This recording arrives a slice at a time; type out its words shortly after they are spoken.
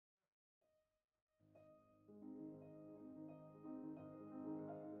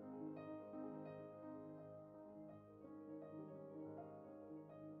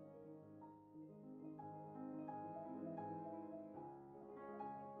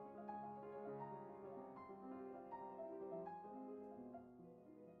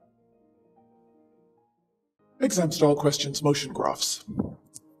Exam style questions, motion graphs.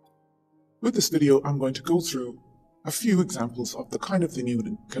 With this video, I'm going to go through a few examples of the kind of thing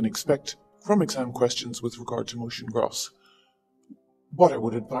you can expect from exam questions with regard to motion graphs. What I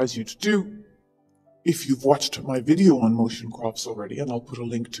would advise you to do, if you've watched my video on motion graphs already, and I'll put a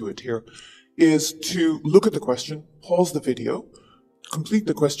link to it here, is to look at the question, pause the video, complete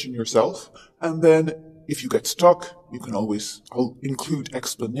the question yourself, and then if you get stuck, I'll include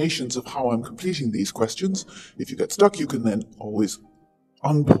explanations of how I'm completing these questions. If you get stuck, you can then always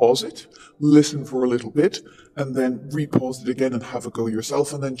unpause it, listen for a little bit, and then repause it again and have a go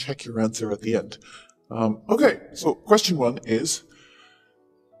yourself, and then check your answer at the end. Okay, so question 1 is,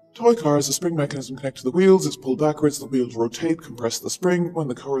 toy car has a spring mechanism connected to the wheels, it's pulled backwards, the wheels rotate, compress the spring. When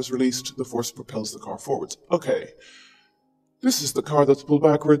the car is released, the force propels the car forwards. Okay, this is the car that's pulled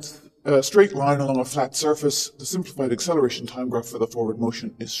backwards, a straight line along a flat surface. The simplified acceleration time graph for the forward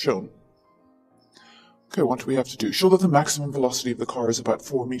motion is shown. Okay, what do we have to do? Show that the maximum velocity of the car is about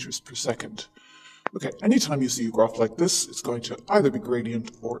 4 meters per second. Okay, anytime you see a graph like this, it's going to either be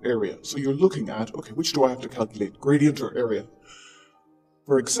gradient or area. So you're looking at, okay, which do I have to calculate, gradient or area?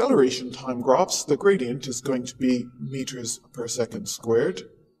 For acceleration time graphs, the gradient is going to be meters per second squared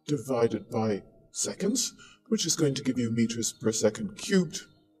divided by seconds, which is going to give you meters per second cubed,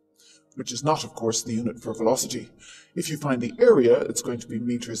 which is not, of course, the unit for velocity. If you find the area, it's going to be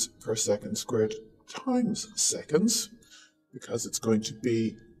meters per second squared times seconds, because it's going to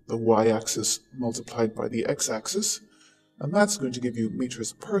be the y-axis multiplied by the x-axis, and that's going to give you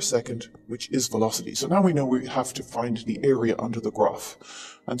meters per second, which is velocity. So now we know we have to find the area under the graph.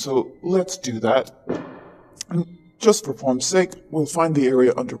 And so let's do that. And just for form's sake, we'll find the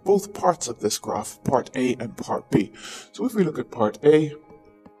area under both parts of this graph, part A and part B. So if we look at part A,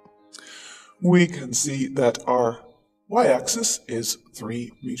 we can see that our y-axis is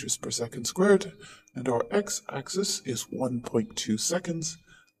 3 meters per second squared, and our x-axis is 1.2 seconds.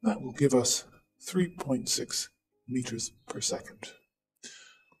 That will give us 3.6 meters per second.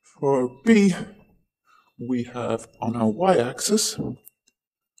 For B, we have on our y-axis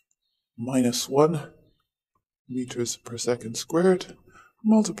minus 1 meters per second squared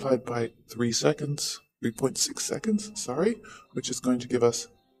multiplied by 3.6 seconds, which is going to give us,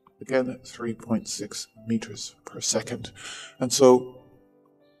 again, 3.6 meters per second. And so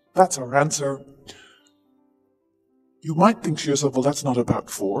that's our answer. You might think to yourself, well, that's not about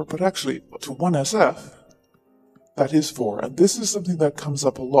 4, but actually, to 1SF, that is 4. And this is something that comes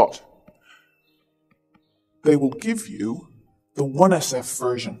up a lot. They will give you the 1SF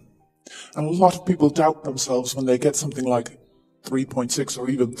version. And a lot of people doubt themselves when they get something like 3.6 or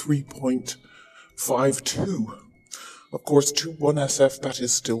even 3.52. Of course, to 1SF, that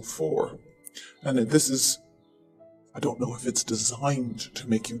is still 4. And this is, I don't know if it's designed to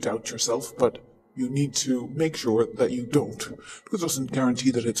make you doubt yourself, but you need to make sure that you don't, because it doesn't guarantee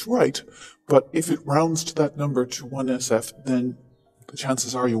that it's right. But if it rounds to that number to 1SF, then the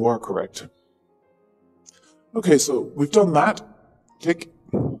chances are you are correct. Okay, so we've done that. Tick.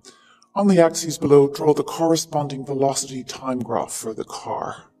 On the axes below, draw the corresponding velocity time graph for the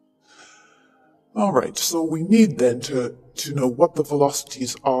car. All right, so we need then to know what the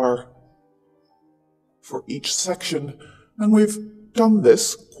velocities are for each section, and we've done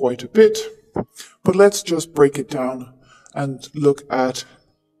this quite a bit, but let's just break it down and look at,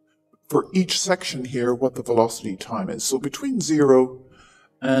 for each section here, what the velocity time is. So between 0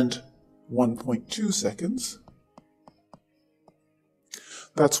 and 1.2 seconds,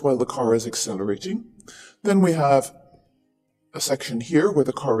 that's while the car is accelerating. Then we have a section here where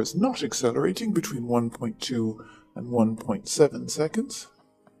the car is not accelerating, between 1.2 and 1.7 seconds.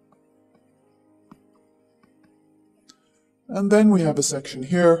 And then we have a section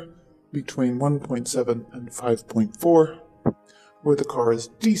here between 1.7 and 5.4 where the car is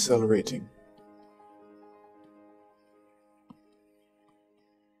decelerating.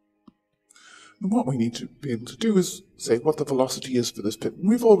 And what we need to be able to do is say what the velocity is for this bit. And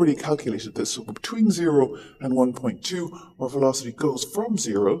we've already calculated this. So between 0 and 1.2, our velocity goes from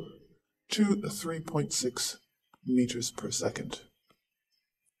 0 to 3.6 meters per second.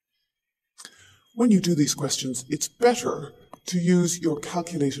 When you do these questions, it's better to use your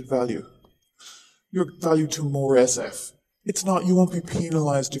calculated value, your value to more SF. It's not, you won't be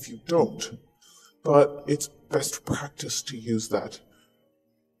penalized if you don't, but it's best practice to use that.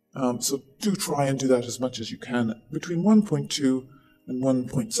 So do try and do that as much as you can. Between 1.2 and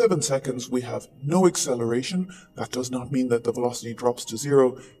 1.7 seconds, we have no acceleration. That does not mean that the velocity drops to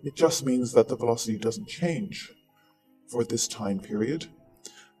 0. It just means that the velocity doesn't change for this time period.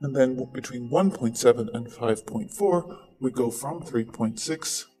 And then between 1.7 and 5.4, we go from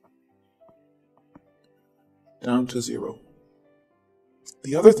 3.6 down to 0.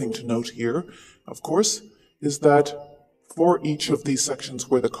 The other thing to note here, of course, is that for each of these sections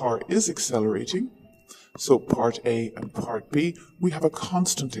where the car is accelerating, so part A and part B, we have a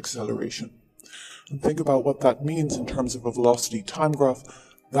constant acceleration. And think about what that means in terms of a velocity time graph.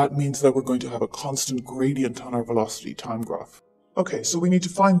 That means that we're going to have a constant gradient on our velocity time graph. Okay, so we need to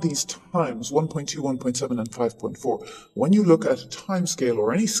find these times, 1.2, 1.7, and 5.4. When you look at a time scale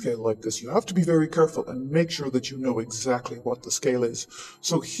or any scale like this, you have to be very careful and make sure that you know exactly what the scale is.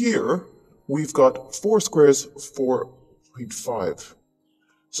 So here, we've got 4 squares, 4.5.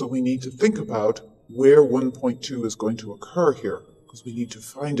 So we need to think about where 1.2 is going to occur here, because we need to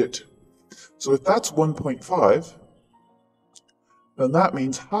find it. So if that's 1.5, then that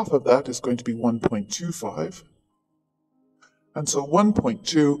means half of that is going to be 1.25. And so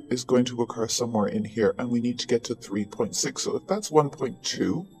 1.2 is going to occur somewhere in here, and we need to get to 3.6. So if that's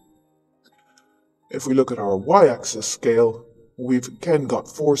 1.2, if we look at our y-axis scale, we've again got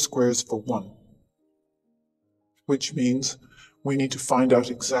 4 squares for 1, which means we need to find out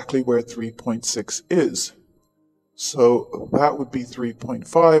exactly where 3.6 is. So that would be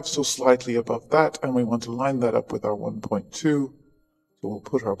 3.5, so slightly above that, and we want to line that up with our 1.2, so we'll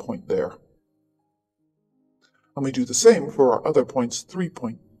put our point there. And we do the same for our other points,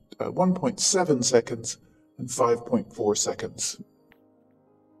 1.7 seconds and 5.4 seconds.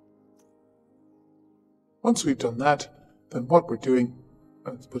 Once we've done that, then what we're doing,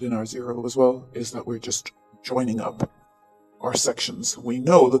 let's put in our 0 as well, is that we're just joining up our sections. We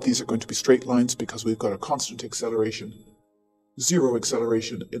know that these are going to be straight lines because we've got a constant acceleration, 0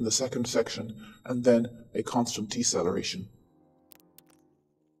 acceleration in the second section, and then a constant deceleration.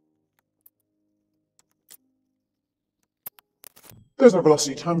 There's our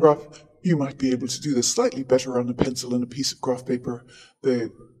velocity time graph. You might be able to do this slightly better on a pencil and a piece of graph paper.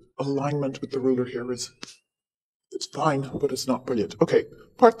 The alignment with the ruler here it's fine, but it's not brilliant. Okay,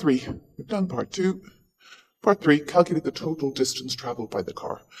 part 3. We've done part 2. Part 3, calculate the total distance traveled by the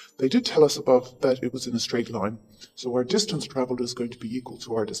car. They did tell us about that it was in a straight line. So our distance traveled is going to be equal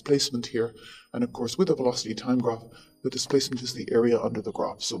to our displacement here. And of course, with a velocity time graph, the displacement is the area under the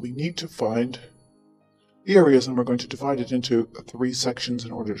graph. So we need to find the areas, and we're going to divide it into 3 sections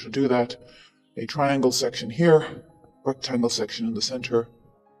in order to do that. A triangle section here, rectangle section in the center,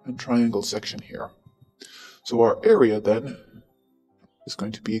 and triangle section here. So our area then is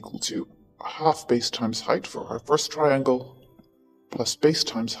going to be equal to half base times height for our first triangle, plus base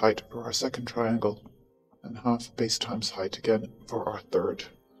times height for our second triangle, and half base times height again for our third.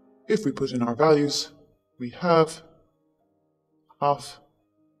 If we put in our values, we have half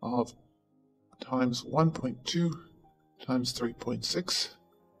of times 1.2 times 3.6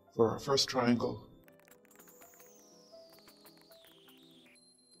 for our first triangle,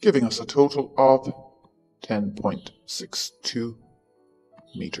 giving us a total of 10.62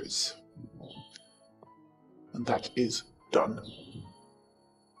 meters. And that is done.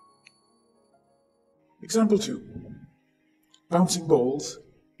 Example 2. Bouncing balls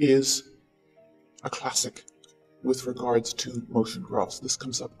is a classic with regards to motion graphs. This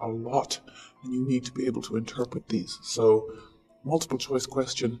comes up a lot, and you need to be able to interpret these. So, multiple choice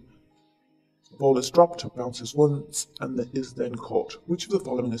question. The ball is dropped, bounces once, and is then caught. Which of the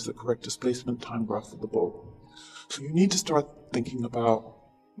following is the correct displacement time graph of the ball? So you need to start thinking about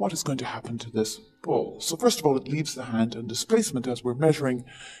what is going to happen to this ball. So first of all, it leaves the hand, and displacement, as we're measuring,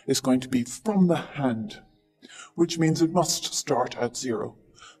 is going to be from the hand, which means it must start at 0.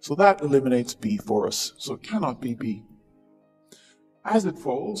 So that eliminates B for us, so it cannot be B. As it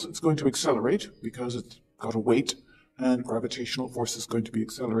falls, it's going to accelerate because it's got a weight, and gravitational force is going to be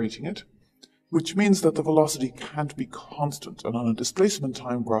accelerating it, which means that the velocity can't be constant. And on a displacement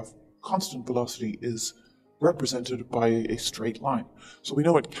time graph, constant velocity is represented by a straight line. So we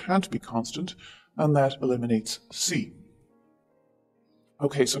know it can't be constant, and that eliminates C.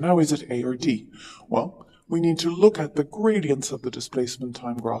 Okay, so now is it A or D? Well, we need to look at the gradients of the displacement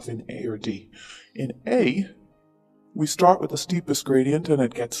time graph in A or D. In A, we start with the steepest gradient and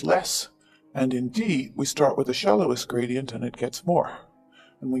it gets less, and in D, we start with the shallowest gradient and it gets more.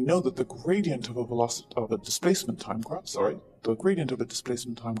 And we know that the gradient of a displacement time graph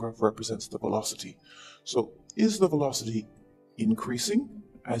represents the velocity. So is the velocity increasing,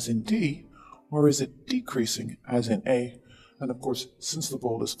 as in D, or is it decreasing, as in A? And of course, since the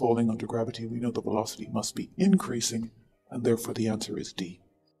ball is falling under gravity, we know the velocity must be increasing, and therefore the answer is D.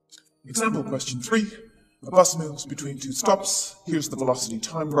 Example question 3. A bus moves between 2 stops. Here's the velocity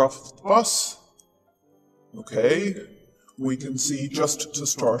time graph of the bus. Okay, we can see just to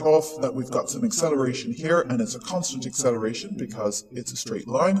start off that we've got some acceleration here, and it's a constant acceleration because it's a straight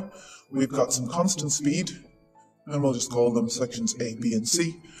line. We've got some constant speed, and we'll just call them sections A, B, and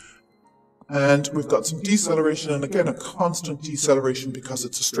C. And we've got some deceleration, and again a constant deceleration because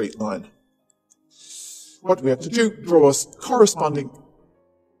it's a straight line. What do we have to do? Draw a corresponding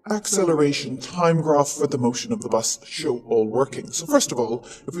acceleration time graph for the motion of the bus. Show all working. So first of all,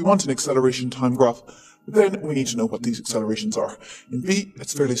 if we want an acceleration time graph, then we need to know what these accelerations are. In B,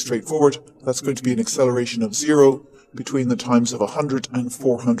 it's fairly straightforward. That's going to be an acceleration of 0 between the times of 100 and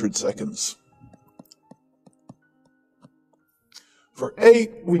 400 seconds. For A,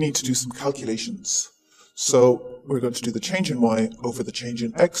 we need to do some calculations. So we're going to do the change in y over the change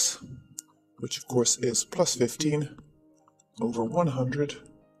in x, which of course is plus 15 over 100,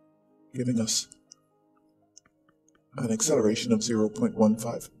 giving us an acceleration of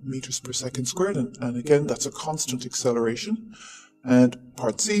 0.15 meters per second squared. And again, that's a constant acceleration. And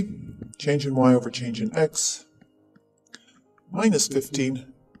part C, change in y over change in x, minus 15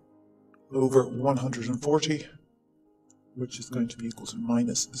 over 140, which is going to be equal to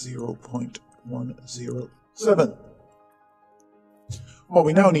minus 0.107. What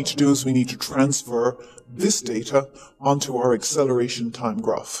we now need to do is we need to transfer this data onto our acceleration time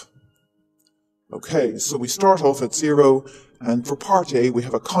graph. Okay, so we start off at 0, and for part A, we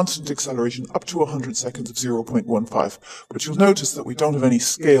have a constant acceleration up to 100 seconds of 0.15. But you'll notice that we don't have any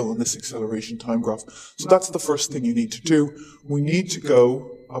scale on this acceleration time graph. So that's the first thing you need to do. We need to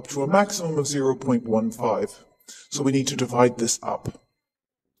go up to a maximum of 0.15. So we need to divide this up.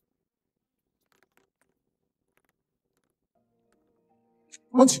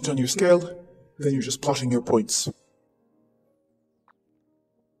 Once you've done your scale, then you're just plotting your points.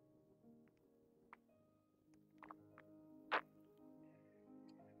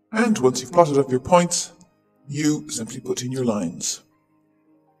 And once you've plotted up your points, you simply put in your lines.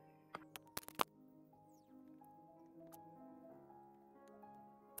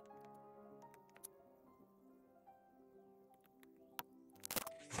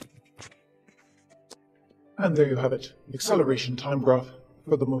 And there you have it, the acceleration time graph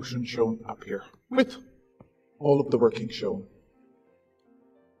for the motion shown up here, with all of the working shown.